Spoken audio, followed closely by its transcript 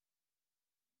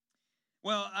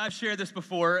Well, I've shared this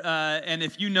before, and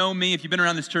if you know me, if you've been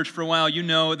around this church for a while, you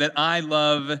know that I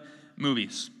love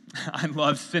movies. I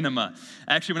love cinema.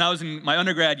 Actually, when I was in my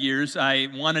undergrad years, I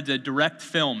wanted to direct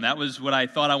film. That was what I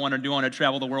thought I wanted to do. I wanted to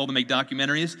travel the world and make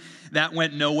documentaries. That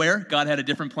went nowhere. God had a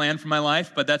different plan for my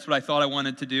life, but that's what I thought I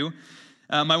wanted to do.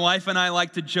 My wife and I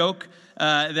like to joke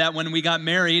that when we got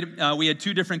married, we had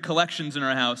two different collections in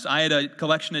our house. I had a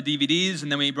collection of DVDs,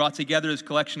 and then we brought together this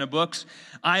collection of books.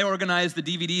 I organized the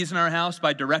DVDs in our house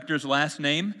by director's last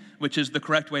name, which is the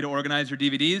correct way to organize your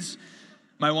DVDs.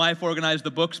 My wife organized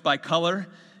the books by color,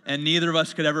 and neither of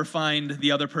us could ever find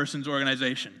the other person's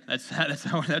organization. That's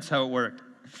how it worked.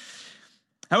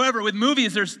 However, with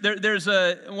movies, there's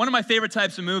one of my favorite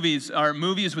types of movies are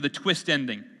movies with a twist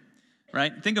ending.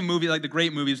 Right? Think of movies like the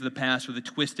great movies of the past with a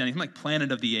twist ending, like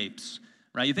Planet of the Apes,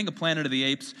 right? You think of Planet of the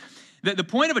Apes. The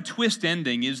point of a twist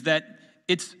ending is that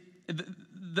it's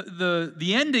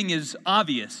the ending is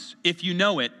obvious if you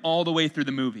know it all the way through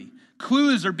the movie.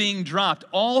 Clues are being dropped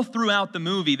all throughout the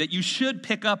movie that you should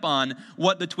pick up on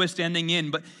what the twist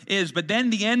ending but then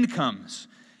the end comes.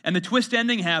 And the twist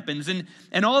ending happens,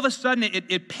 and all of a sudden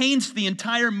it paints the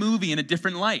entire movie in a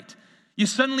different light. You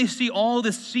suddenly see all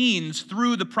the scenes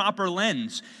through the proper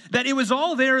lens. That it was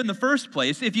all there in the first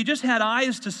place. If you just had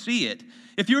eyes to see it,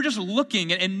 if you were just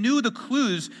looking and knew the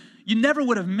clues, you never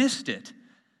would have missed it.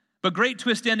 But great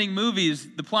twist-ending movies,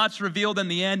 the plot's revealed in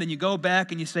the end, and you go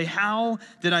back and you say, how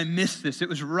did I miss this? It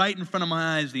was right in front of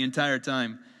my eyes the entire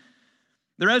time.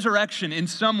 The resurrection, in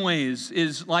some ways,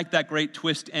 is like that great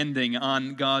twist ending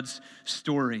on God's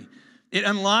story. It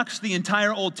unlocks the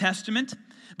entire Old Testament,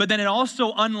 but then it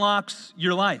also unlocks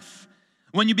your life.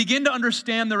 When you begin to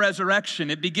understand the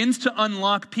resurrection, it begins to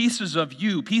unlock pieces of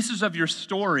you, pieces of your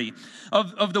story,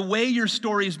 of the way your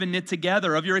story has been knit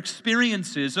together, of your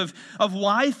experiences, of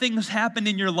why things happened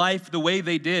in your life the way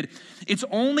they did. It's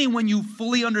only when you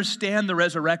fully understand the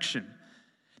resurrection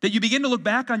that you begin to look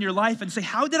back on your life and say,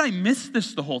 how did I miss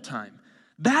this the whole time?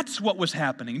 That's what was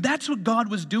happening. That's what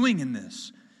God was doing in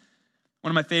this.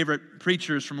 One of my favorite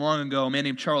preachers from long ago, a man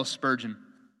named Charles Spurgeon,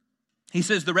 he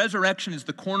says, the resurrection is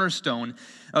the cornerstone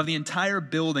of the entire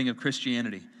building of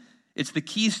Christianity. It's the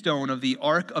keystone of the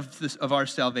ark of our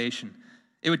salvation.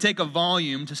 It would take a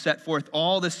volume to set forth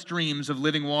all the streams of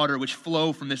living water which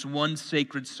flow from this one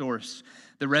sacred source,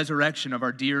 the resurrection of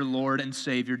our dear Lord and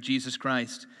Savior, Jesus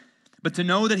Christ. But to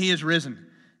know that he is risen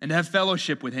and to have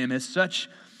fellowship with him as such,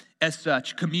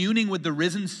 communing with the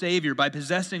risen Savior by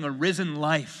possessing a risen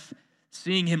life,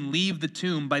 seeing him leave the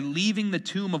tomb, by leaving the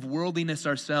tomb of worldliness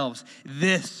ourselves,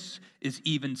 this is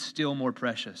even still more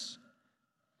precious.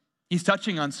 He's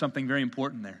touching on something very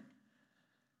important there.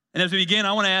 And as we begin,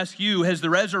 I want to ask you, has the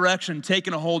resurrection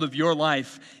taken a hold of your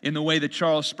life in the way that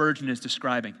Charles Spurgeon is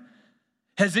describing?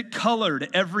 Has it colored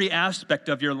every aspect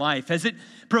of your life? Has it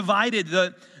provided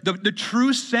the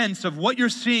true sense of what you're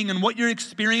seeing and what you're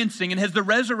experiencing? And has the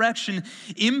resurrection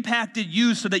impacted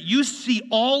you so that you see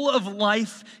all of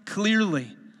life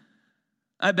clearly?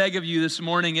 I beg of you this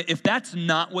morning, if that's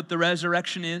not what the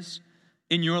resurrection is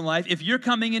in your life, if you're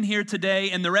coming in here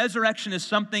today and the resurrection is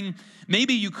something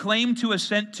maybe you claim to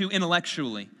assent to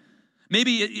intellectually,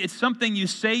 maybe it's something you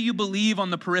say you believe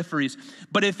on the peripheries,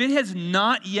 but if it has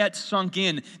not yet sunk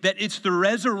in, that it's the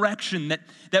resurrection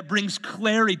that brings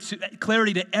clarity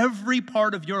to every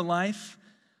part of your life,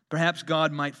 perhaps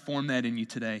God might form that in you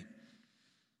today.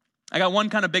 I got one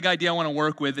kind of big idea I want to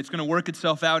work with. It's going to work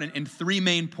itself out in three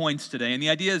main points today. And the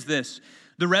idea is this: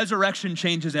 the resurrection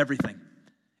changes everything.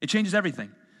 It changes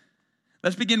everything.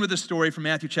 Let's begin with a story from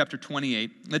Matthew chapter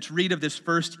 28. Let's read of this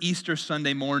first Easter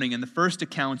Sunday morning and the first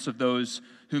accounts of those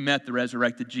who met the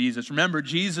resurrected Jesus. Remember,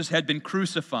 Jesus had been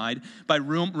crucified by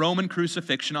Roman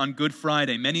crucifixion on Good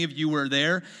Friday. Many of you were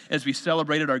there as we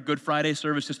celebrated our Good Friday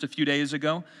service just a few days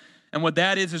ago. And what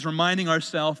that is reminding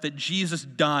ourselves that Jesus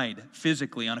died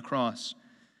physically on a cross.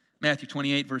 Matthew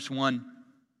 28, verse 1.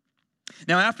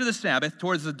 Now after the Sabbath,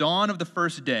 towards the dawn of the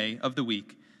first day of the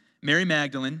week, Mary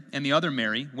Magdalene and the other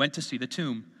Mary went to see the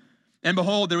tomb. And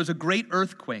behold, there was a great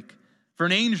earthquake, for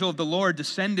an angel of the Lord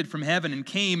descended from heaven and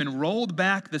came and rolled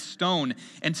back the stone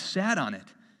and sat on it.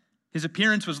 His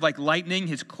appearance was like lightning,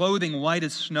 his clothing white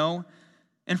as snow.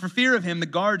 And for fear of him, the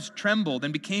guards trembled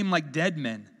and became like dead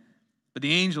men. But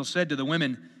the angel said to the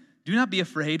women, "Do not be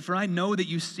afraid, for I know that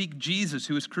you seek Jesus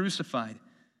who was crucified.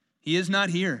 He is not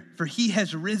here, for he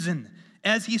has risen,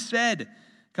 as he said.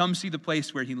 Come see the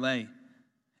place where he lay.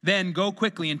 Then go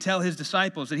quickly and tell his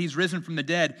disciples that he's risen from the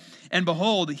dead. And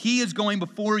behold, he is going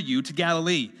before you to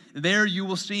Galilee. There you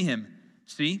will see him.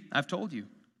 See, I've told you."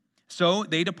 So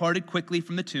they departed quickly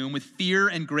from the tomb with fear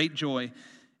and great joy.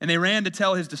 And they ran to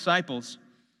tell his disciples.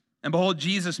 And behold,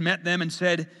 Jesus met them and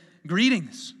said,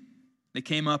 "Greetings." They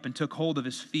came up and took hold of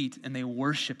his feet, and they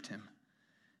worshiped him.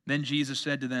 Then Jesus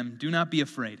said to them, "Do not be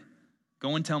afraid.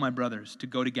 Go and tell my brothers to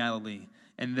go to Galilee,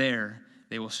 and there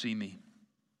they will see me."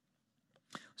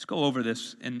 Let's go over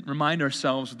this and remind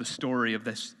ourselves of the story of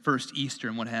this first Easter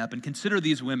and what happened. Consider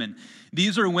these women.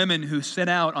 These are women who set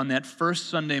out on that first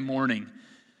Sunday morning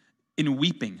in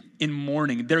weeping, in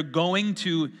mourning. They're going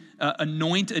to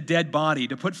anoint a dead body,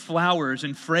 to put flowers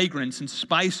and fragrance and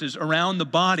spices around the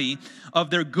body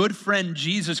of their good friend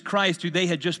Jesus Christ, who they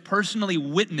had just personally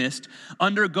witnessed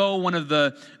undergo one of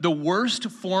the worst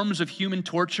forms of human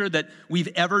torture that we've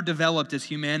ever developed as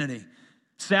humanity.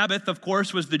 Sabbath, of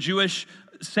course,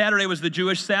 Saturday was the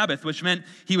Jewish Sabbath, which meant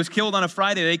he was killed on a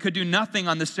Friday. They could do nothing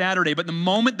on the Saturday, but the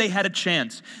moment they had a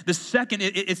chance, the second,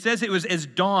 it says it was as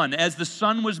dawn, as the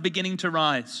sun was beginning to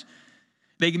rise,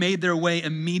 they made their way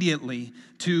immediately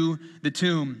to the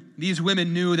tomb. These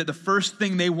women knew that the first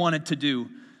thing they wanted to do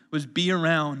was be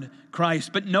around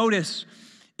Christ. But notice,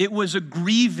 it was a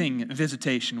grieving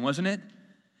visitation, wasn't it?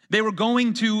 They were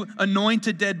going to anoint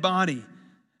a dead body.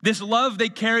 This love they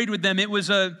carried with them, it was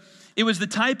the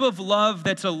type of love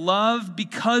that's a love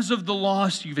because of the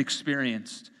loss you've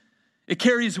experienced. It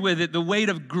carries with it the weight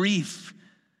of grief.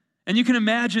 And you can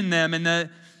imagine them and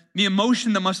the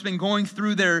emotion that must have been going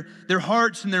through their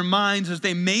hearts and their minds as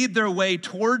they made their way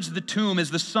towards the tomb, as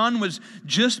the sun was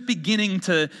just beginning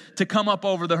to come up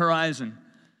over the horizon.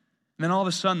 And then all of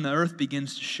a sudden, the earth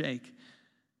begins to shake.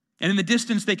 And in the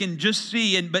distance, they can just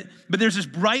see, but there's this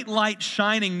bright light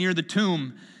shining near the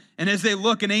tomb. And as they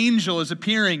look, an angel is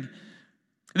appearing.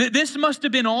 This must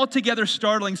have been altogether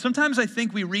startling. Sometimes I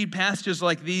think we read passages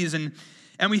like these and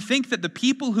we think that the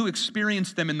people who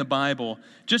experienced them in the Bible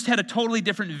just had a totally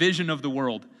different vision of the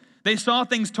world. They saw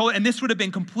things totally, and this would have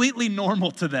been completely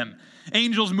normal to them.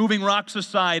 Angels moving rocks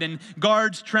aside and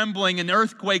guards trembling and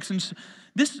earthquakes. And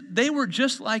they were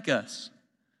just like us.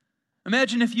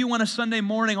 Imagine if you on a Sunday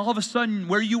morning, all of a sudden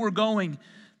where you were going,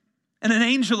 and an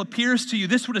angel appears to you.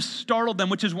 This would have startled them,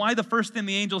 which is why the first thing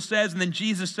the angel says, and then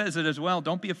Jesus says it as well,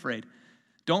 don't be afraid.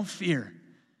 Don't fear.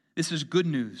 This is good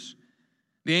news.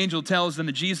 The angel tells them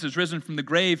that Jesus is risen from the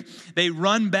grave. They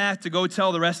run back to go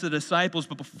tell the rest of the disciples,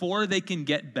 but before they can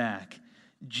get back,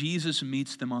 Jesus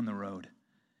meets them on the road.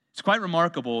 It's quite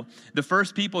remarkable. The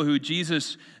first people who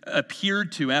Jesus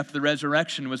appeared to after the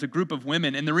resurrection was a group of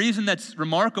women. And the reason that's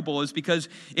remarkable is because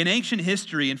in ancient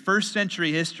history, in first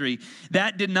century history,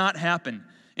 that did not happen.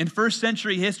 In first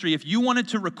century history, if you wanted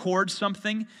to record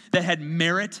something that had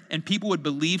merit and people would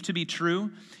believe to be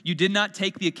true, you did not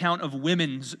take the account of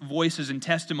women's voices and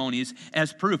testimonies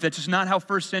as proof. That's just not how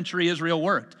first century Israel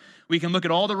worked. We can look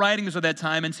at all the writings of that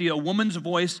time and see a woman's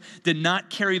voice did not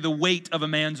carry the weight of a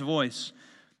man's voice.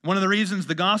 One of the reasons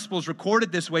the gospel is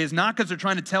recorded this way is not because they're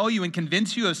trying to tell you and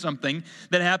convince you of something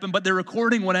that happened, but they're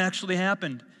recording what actually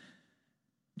happened.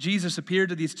 Jesus appeared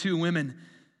to these two women.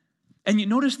 And you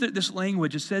notice that this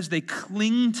language, it says they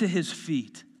cling to his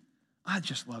feet. I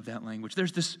just love that language.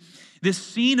 There's this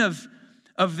scene of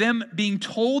them being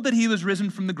told that he was risen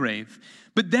from the grave,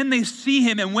 but then they see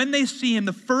him, and when they see him,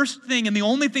 the first thing and the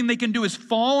only thing they can do is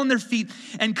fall on their feet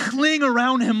and cling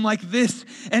around him like this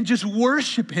and just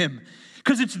worship him.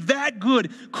 Because it's that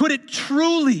good. Could it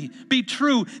truly be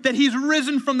true that he's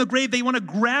risen from the grave? They want to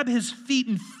grab his feet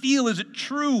and feel, is it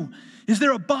true? Is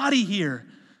there a body here?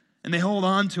 And they hold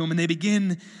on to him and they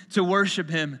begin to worship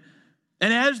him.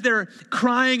 And as they're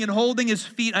crying and holding his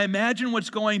feet, I imagine what's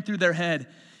going through their head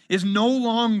is no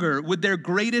longer would their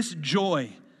greatest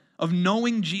joy of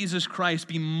knowing Jesus Christ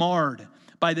be marred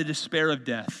by the despair of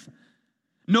death.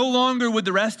 No longer would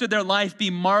the rest of their life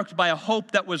be marked by a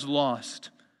hope that was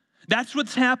lost. That's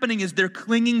what's happening is they're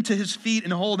clinging to his feet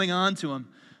and holding on to him.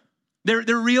 They're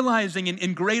realizing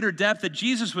in greater depth that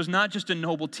Jesus was not just a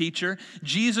noble teacher.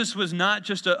 Jesus was not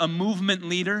just a movement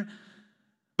leader,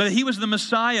 but he was the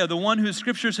Messiah, the one whose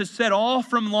scriptures had said all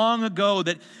from long ago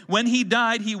that when he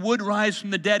died, he would rise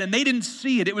from the dead. And they didn't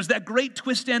see it. It was that great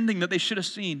twist ending that they should have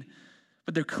seen.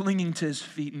 But they're clinging to his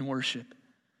feet in worship.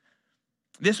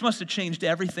 This must have changed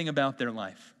everything about their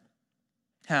life.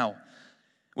 How?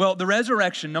 Well, the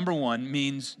resurrection, number one,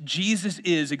 means Jesus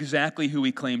is exactly who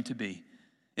he claimed to be.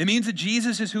 It means that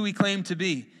Jesus is who he claimed to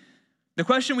be. The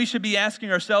question we should be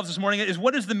asking ourselves this morning is,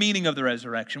 what is the meaning of the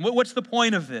resurrection? What's the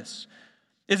point of this?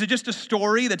 Is it just a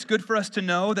story that's good for us to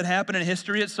know that happened in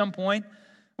history at some point?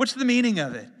 What's the meaning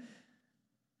of it?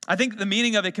 I think the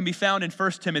meaning of it can be found in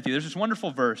 1 Timothy. There's this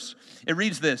wonderful verse. It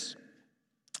reads this,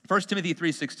 1 Timothy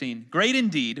 3:16. Great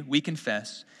indeed, we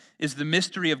confess, is the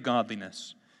mystery of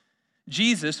godliness.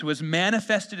 Jesus was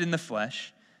manifested in the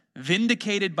flesh,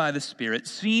 vindicated by the Spirit,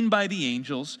 seen by the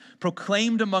angels,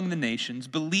 proclaimed among the nations,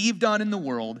 believed on in the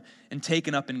world, and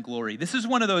taken up in glory. This is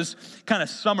one of those kind of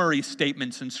summary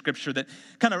statements in Scripture that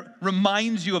kind of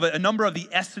reminds you of a number of the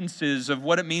essences of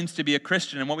what it means to be a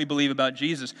Christian and what we believe about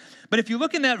Jesus. But if you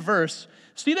look in that verse,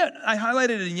 see that I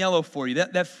highlighted it in yellow for you,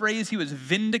 that phrase, he was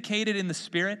vindicated in the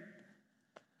Spirit.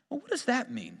 Well, what does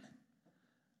that mean?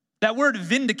 That word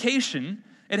vindication,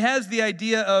 it has the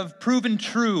idea of proven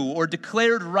true or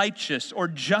declared righteous or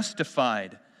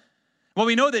justified. Well,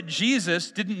 we know that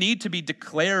Jesus didn't need to be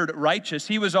declared righteous.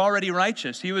 He was already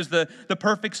righteous. He was the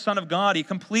perfect Son of God. He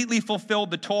completely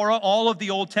fulfilled the Torah, all of the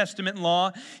Old Testament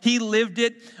law. He lived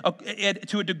it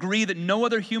to a degree that no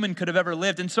other human could have ever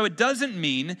lived. And so it doesn't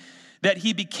mean that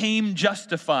he became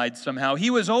justified somehow. He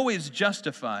was always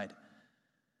justified.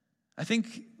 I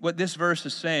think what this verse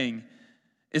is saying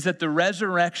is that the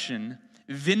resurrection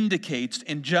vindicates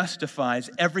and justifies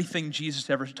everything Jesus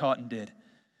ever taught and did.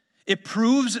 It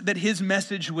proves that his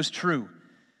message was true.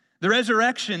 The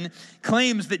resurrection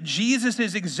claims that Jesus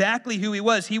is exactly who he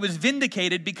was. He was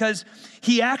vindicated because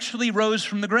he actually rose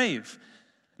from the grave.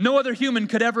 No other human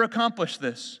could ever accomplish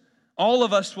this. All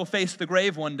of us will face the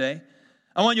grave one day.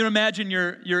 I want you to imagine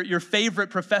your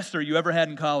favorite professor you ever had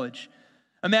in college.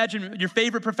 Imagine your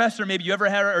favorite professor maybe you ever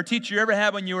had, or teacher you ever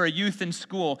had when you were a youth in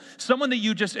school. Someone that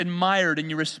you just admired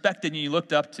and you respected and you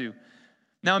looked up to.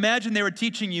 Now imagine they were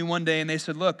teaching you one day and they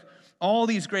said, look, all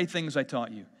these great things I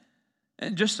taught you.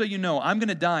 And just so you know, I'm going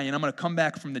to die and I'm going to come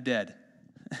back from the dead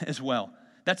as well.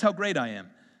 That's how great I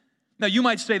am. Now you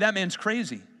might say that man's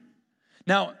crazy.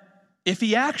 Now, if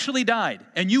he actually died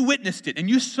and you witnessed it and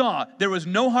you saw there was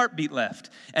no heartbeat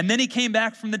left and then he came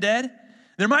back from the dead,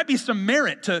 there might be some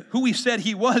merit to who he said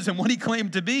he was and what he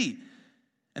claimed to be.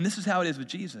 And this is how it is with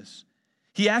Jesus.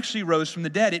 He actually rose from the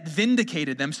dead. It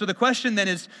vindicated them. So the question then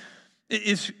is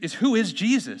who is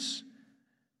Jesus?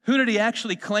 Who did he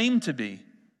actually claim to be?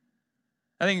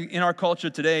 I think in our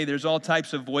culture today, there's all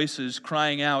types of voices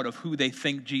crying out of who they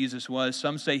think Jesus was.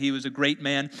 Some say he was a great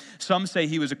man. Some say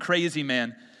he was a crazy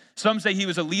man. Some say he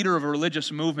was a leader of a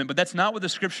religious movement, but that's not what the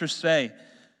Scriptures say.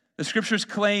 The Scriptures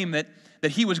claim that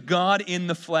he was God in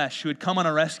the flesh who had come on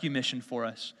a rescue mission for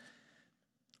us.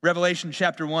 Revelation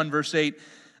chapter 1, verse 8,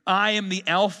 I am the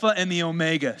Alpha and the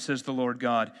Omega, says the Lord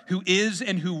God, who is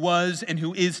and who was and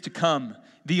who is to come,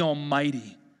 the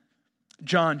Almighty.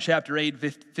 John chapter 8,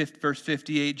 verse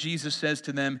 58, Jesus says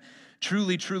to them,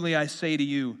 truly, truly, I say to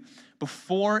you,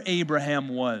 before Abraham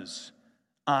was,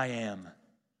 I am.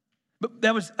 But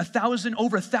that was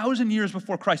over 1,000 years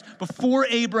before Christ. Before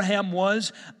Abraham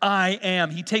was, I am.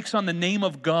 He takes on the name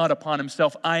of God upon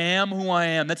himself. I am who I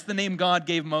am. That's the name God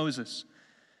gave Moses.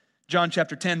 John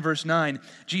chapter 10, verse 9,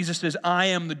 Jesus says, I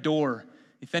am the door.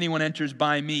 If anyone enters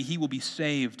by me, he will be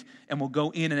saved and will go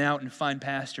in and out and find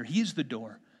pasture. He's the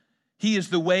door. He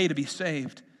is the way to be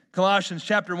saved. Colossians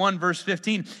chapter 1, verse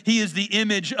 15, he is the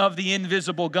image of the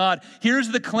invisible God. Here's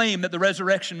the claim that the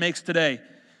resurrection makes today.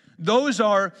 Those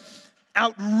are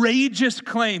outrageous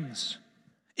claims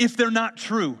if they're not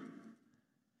true.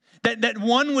 That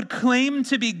one would claim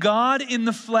to be God in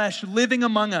the flesh living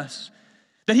among us.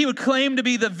 That he would claim to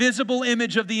be the visible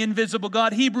image of the invisible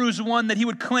God. Hebrews 1, that he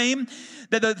would claim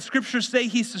that the Scriptures say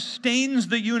he sustains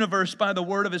the universe by the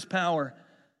word of his power.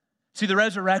 See, the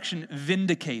resurrection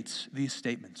vindicates these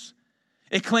statements.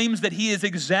 It claims that he is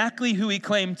exactly who he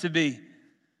claimed to be.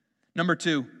 Number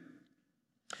 2,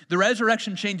 the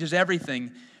resurrection changes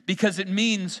everything because it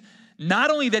means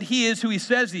not only that he is who he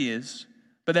says he is,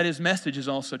 but that his message is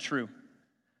also true.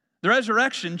 The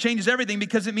resurrection changes everything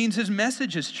because it means his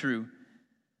message is true.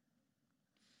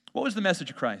 What was the message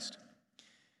of Christ?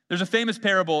 There's a famous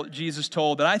parable Jesus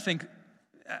told that I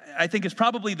think is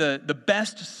probably the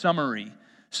best summary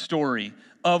story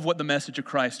of what the message of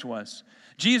Christ was.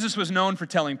 Jesus was known for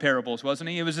telling parables, wasn't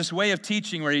he? It was this way of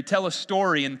teaching where he'd tell a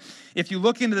story, and if you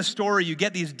look into the story, you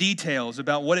get these details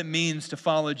about what it means to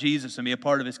follow Jesus and be a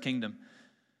part of his kingdom.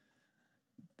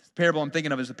 The parable I'm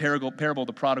thinking of is the parable of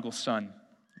the prodigal son.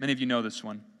 Many of you know this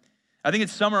one. I think it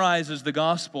summarizes the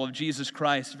gospel of Jesus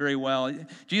Christ very well.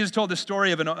 Jesus told the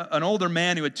story of an older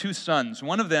man who had 2 sons.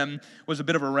 One of them was a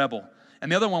bit of a rebel,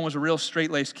 and the other one was a real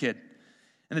straight-laced kid.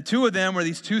 And the 2 of them were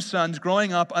these 2 sons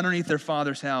growing up underneath their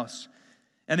father's house.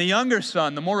 And the younger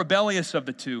son, the more rebellious of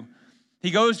the 2,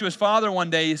 he goes to his father one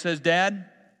day, he says, Dad,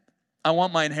 I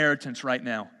want my inheritance right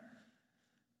now.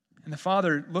 And the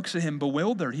father looks at him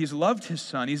bewildered. He's loved his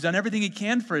son. He's done everything he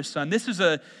can for his son. This is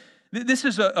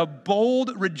a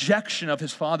bold rejection of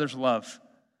his father's love.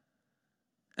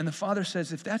 And the father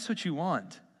says, if that's what you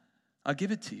want, I'll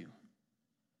give it to you.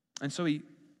 And so he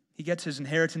He gets his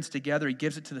inheritance together. He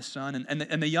gives it to the son.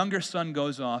 And the younger son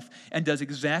goes off and does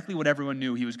exactly what everyone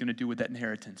knew he was going to do with that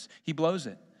inheritance. He blows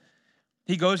it.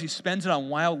 He spends it on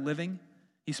wild living.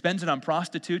 He spends it on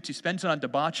prostitutes. He spends it on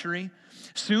debauchery.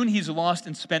 Soon he's lost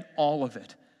and spent all of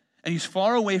it. And he's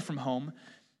far away from home.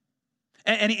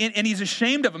 And he's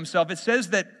ashamed of himself. It says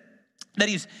that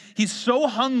he's so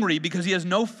hungry because he has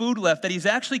no food left that he's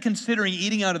actually considering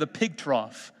eating out of the pig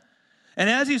trough. And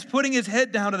as he's putting his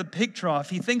head down to the pig trough,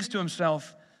 he thinks to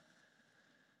himself,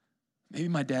 maybe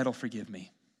my dad will forgive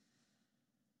me.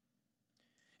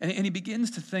 And he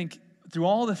begins to think through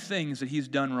all the things that he's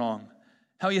done wrong,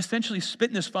 how he essentially spit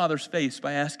in his father's face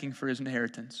by asking for his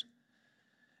inheritance.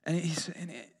 And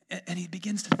he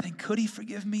begins to think, could he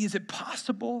forgive me? Is it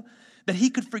possible that he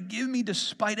could forgive me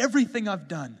despite everything I've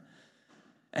done?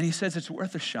 And he says it's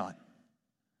worth a shot.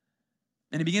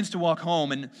 And he begins to walk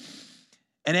home,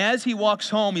 and as he walks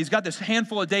home, he's got this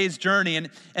handful of days' journey, and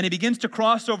he begins to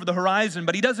cross over the horizon,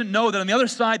 but he doesn't know that on the other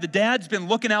side, the dad's been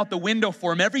looking out the window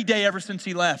for him every day ever since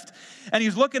he left. And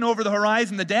he's looking over the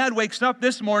horizon. The dad wakes up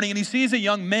this morning, and he sees a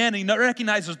young man, and he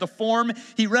recognizes the form.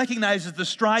 He recognizes the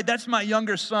stride. That's my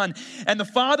younger son. And the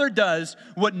father does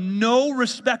what no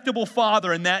respectable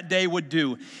father in that day would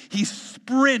do. He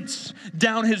sprints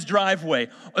down his driveway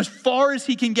as far as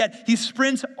he can get. He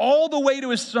sprints all the way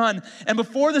to his son, and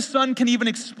before the son can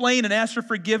even explain and ask for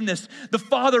forgiveness, the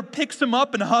father picks him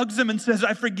up and hugs him and says,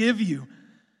 I forgive you.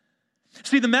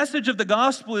 See, the message of the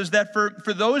gospel is that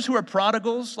for those who are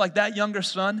prodigals, like that younger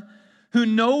son, who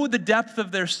know the depth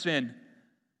of their sin,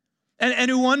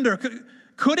 and who wonder,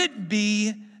 could it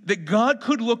be that God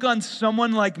could look on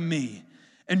someone like me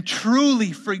and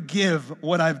truly forgive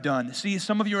what I've done? See,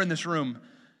 some of you are in this room,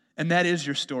 and that is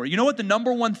your story. You know what the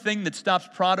number one thing that stops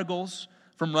prodigals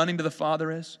from running to the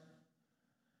Father is?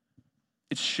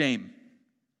 It's shame.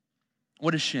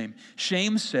 What is shame?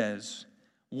 Shame says,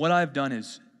 what I've done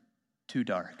is too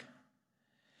dark.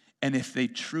 And if they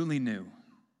truly knew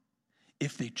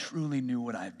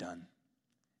what I've done,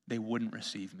 they wouldn't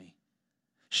receive me.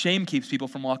 Shame keeps people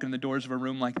from walking in the doors of a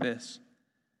room like this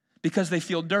because they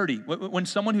feel dirty. When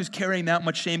someone who's carrying that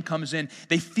much shame comes in,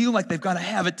 they feel like they've got to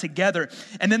have it together.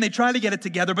 And then they try to get it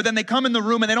together, but then they come in the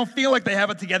room and they don't feel like they have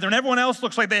it together, and everyone else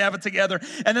looks like they have it together.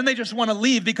 And then they just want to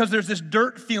leave because there's this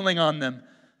dirt feeling on them.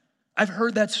 I've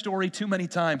heard that story too many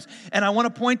times. And I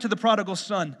want to point to the prodigal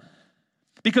son,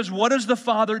 because what does the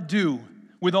father do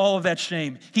with all of that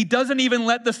shame? He doesn't even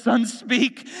let the son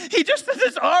speak. He just says,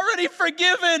 it's already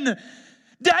forgiven.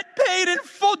 Dad paid in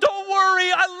full. Don't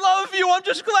worry. I love you. I'm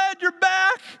just glad you're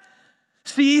back.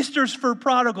 See, Easter's for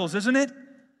prodigals, isn't it?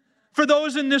 For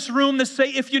those in this room that say,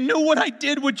 if you knew what I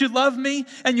did, would you love me?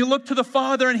 And you look to the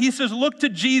Father and he says, look to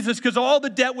Jesus, because all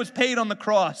the debt was paid on the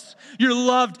cross. You're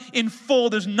loved in full.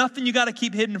 There's nothing you got to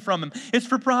keep hidden from him. It's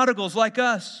for prodigals like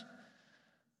us.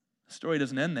 The story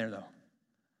doesn't end there, though.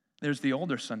 There's the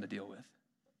older son to deal with.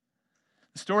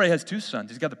 The story has two sons.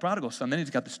 He's got the prodigal son, then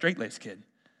he's got the straight-laced kid.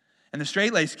 And the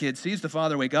straight-laced kid sees the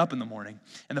father wake up in the morning.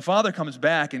 And the father comes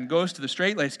back and goes to the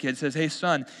straight-laced kid and says, hey,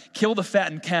 son, kill the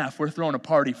fattened calf. We're throwing a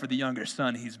party for the younger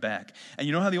son. He's back. And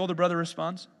you know how the older brother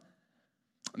responds?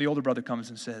 The older brother comes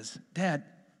and says, Dad,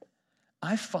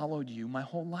 I followed you my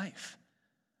whole life.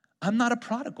 I'm not a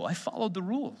prodigal. I followed the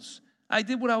rules. I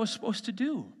did what I was supposed to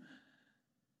do.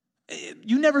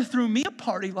 You never threw me a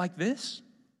party like this.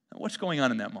 What's going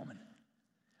on in that moment?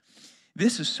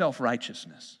 This is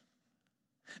self-righteousness.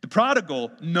 The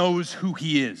prodigal knows who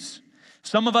he is.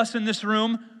 Some of us in this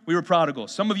room, we were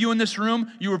prodigals. Some of you in this room,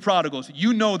 you were prodigals.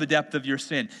 You know the depth of your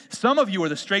sin. Some of you are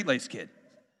the straight-laced kid.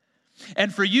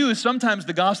 And for you, sometimes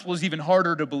the gospel is even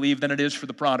harder to believe than it is for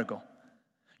the prodigal.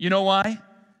 You know why?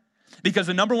 Because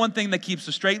the number one thing that keeps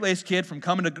the straight-laced kid from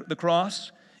coming to the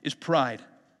cross is pride.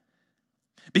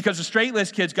 Because the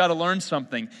straight-laced kid's got to learn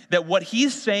something. That what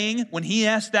he's saying when he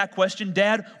asks that question,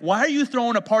 Dad, why are you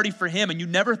throwing a party for him and you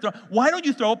never throw, why don't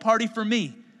you throw a party for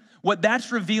me? What that's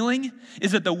revealing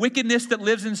is that the wickedness that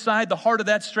lives inside the heart of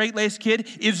that straight-laced kid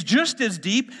is just as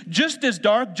deep, just as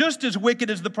dark, just as wicked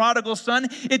as the prodigal son.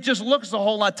 It just looks a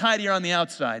whole lot tidier on the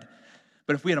outside.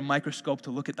 But if we had a microscope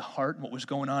to look at the heart and what was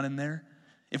going on in there,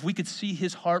 if we could see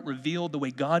his heart revealed the way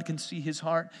God can see his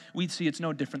heart, we'd see it's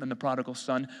no different than the prodigal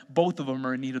son. Both of them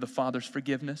are in need of the Father's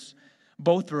forgiveness.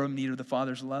 Both are in need of the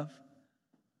Father's love.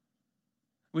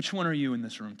 Which one are you in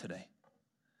this room today?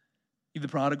 You the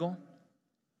prodigal?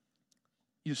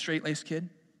 You the straight-laced kid?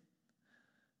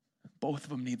 Both of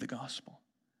them need the gospel.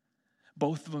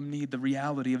 Both of them need the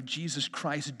reality of Jesus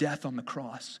Christ's death on the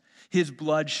cross, his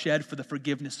blood shed for the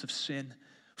forgiveness of sin,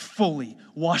 fully,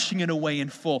 washing it away in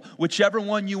full. Whichever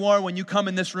one you are when you come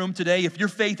in this room today, if your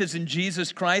faith is in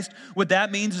Jesus Christ, what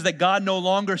that means is that God no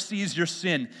longer sees your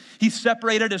sin. He's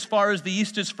separated as far as the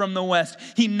east is from the west.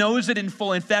 He knows it in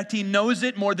full. In fact, he knows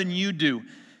it more than you do.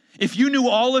 If you knew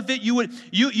all of it,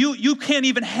 you can't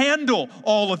even handle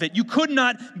all of it. You could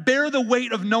not bear the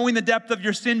weight of knowing the depth of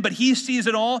your sin, but he sees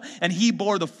it all, and he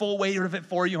bore the full weight of it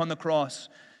for you on the cross.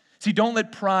 See, don't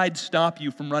let pride stop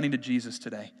you from running to Jesus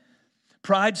today.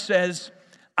 Pride says,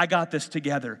 I got this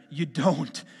together. You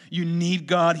don't. You need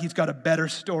God. He's got a better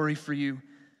story for you.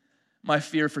 My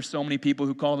fear for so many people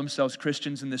who call themselves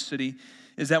Christians in this city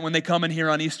is that when they come in here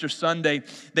on Easter Sunday,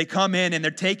 they come in and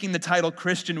they're taking the title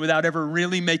Christian without ever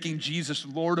really making Jesus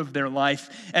Lord of their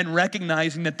life and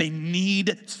recognizing that they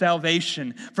need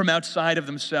salvation from outside of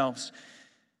themselves.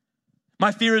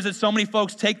 My fear is that so many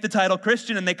folks take the title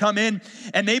Christian and they come in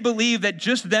and they believe that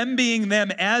just them being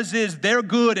them as is, they're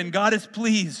good and God is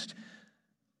pleased.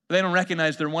 But they don't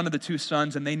recognize they're one of the two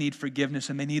sons and they need forgiveness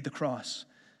and they need the cross.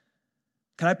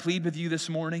 Can I plead with you this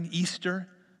morning, Easter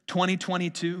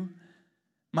 2022,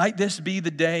 might this be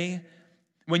the day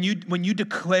when you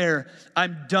declare,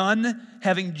 I'm done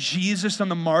having Jesus on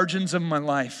the margins of my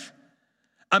life.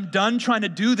 I'm done trying to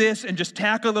do this and just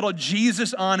tack a little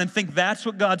Jesus on and think that's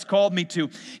what God's called me to.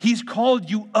 He's called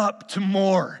you up to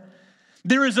more.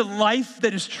 There is a life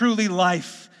that is truly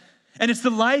life. And it's the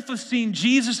life of seeing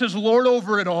Jesus as Lord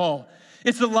over it all.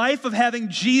 It's the life of having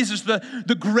Jesus,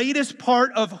 the greatest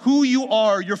part of who you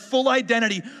are, your full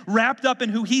identity, wrapped up in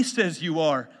who he says you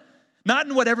are. Not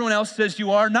in what everyone else says you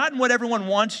are, not in what everyone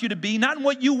wants you to be, not in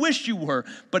what you wish you were,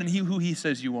 but in who he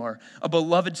says you are. A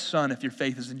beloved son if your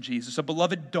faith is in Jesus. A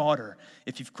beloved daughter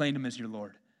if you've claimed him as your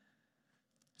Lord.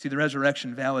 See, the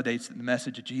resurrection validates that the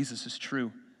message of Jesus is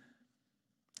true.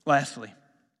 Lastly,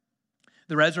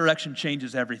 the resurrection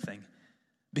changes everything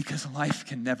because life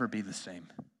can never be the same.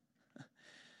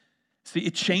 See,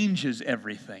 it changes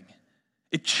everything.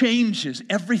 It changes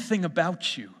everything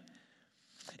about you.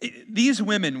 These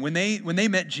women, when they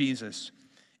met Jesus,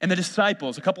 and the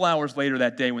disciples, a couple hours later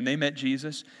that day when they met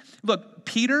Jesus, look,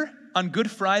 Peter on Good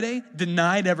Friday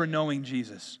denied ever knowing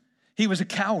Jesus. He was a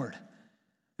coward.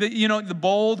 The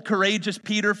bold, courageous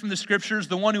Peter from the scriptures,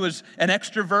 the one who was an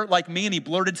extrovert like me and he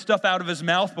blurted stuff out of his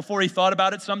mouth before he thought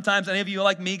about it sometimes. Any of you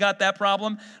like me got that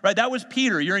problem? Right? That was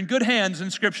Peter. You're in good hands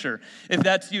in scripture if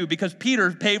that's you, because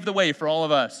Peter paved the way for all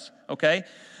of us, okay?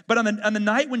 But on the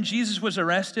night when Jesus was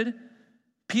arrested,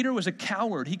 Peter was a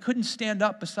coward. He couldn't stand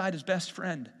up beside his best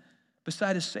friend,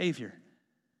 beside his Savior.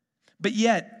 But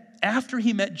yet, after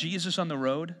he met Jesus on the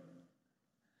road,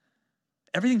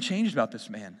 everything changed about this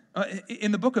man.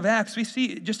 In the book of Acts, we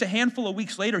see just a handful of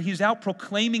weeks later, he's out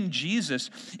proclaiming Jesus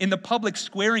in the public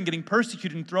square and getting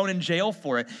persecuted and thrown in jail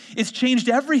for it. It's changed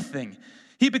everything.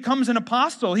 He becomes an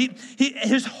apostle.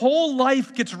 His whole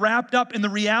life gets wrapped up in the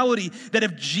reality that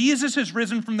if Jesus has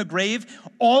risen from the grave,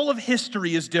 all of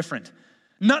history is different.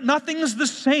 Nothing's the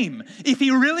same. If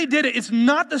he really did it, it's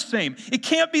not the same. It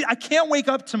can't be. I can't wake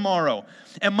up tomorrow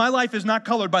and my life is not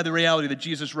colored by the reality that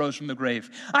Jesus rose from the grave.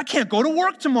 I can't go to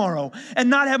work tomorrow and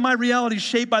not have my reality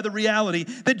shaped by the reality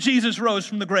that Jesus rose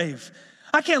from the grave.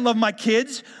 I can't love my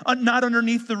kids not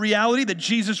underneath the reality that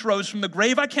Jesus rose from the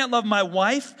grave. I can't love my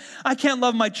wife. I can't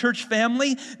love my church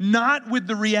family not with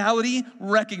the reality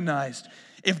recognized.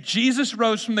 If Jesus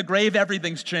rose from the grave,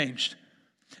 everything's changed.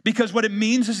 Because what it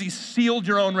means is he's sealed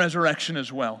your own resurrection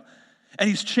as well. And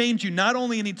he's changed you not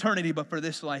only in eternity, but for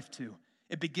this life too.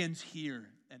 It begins here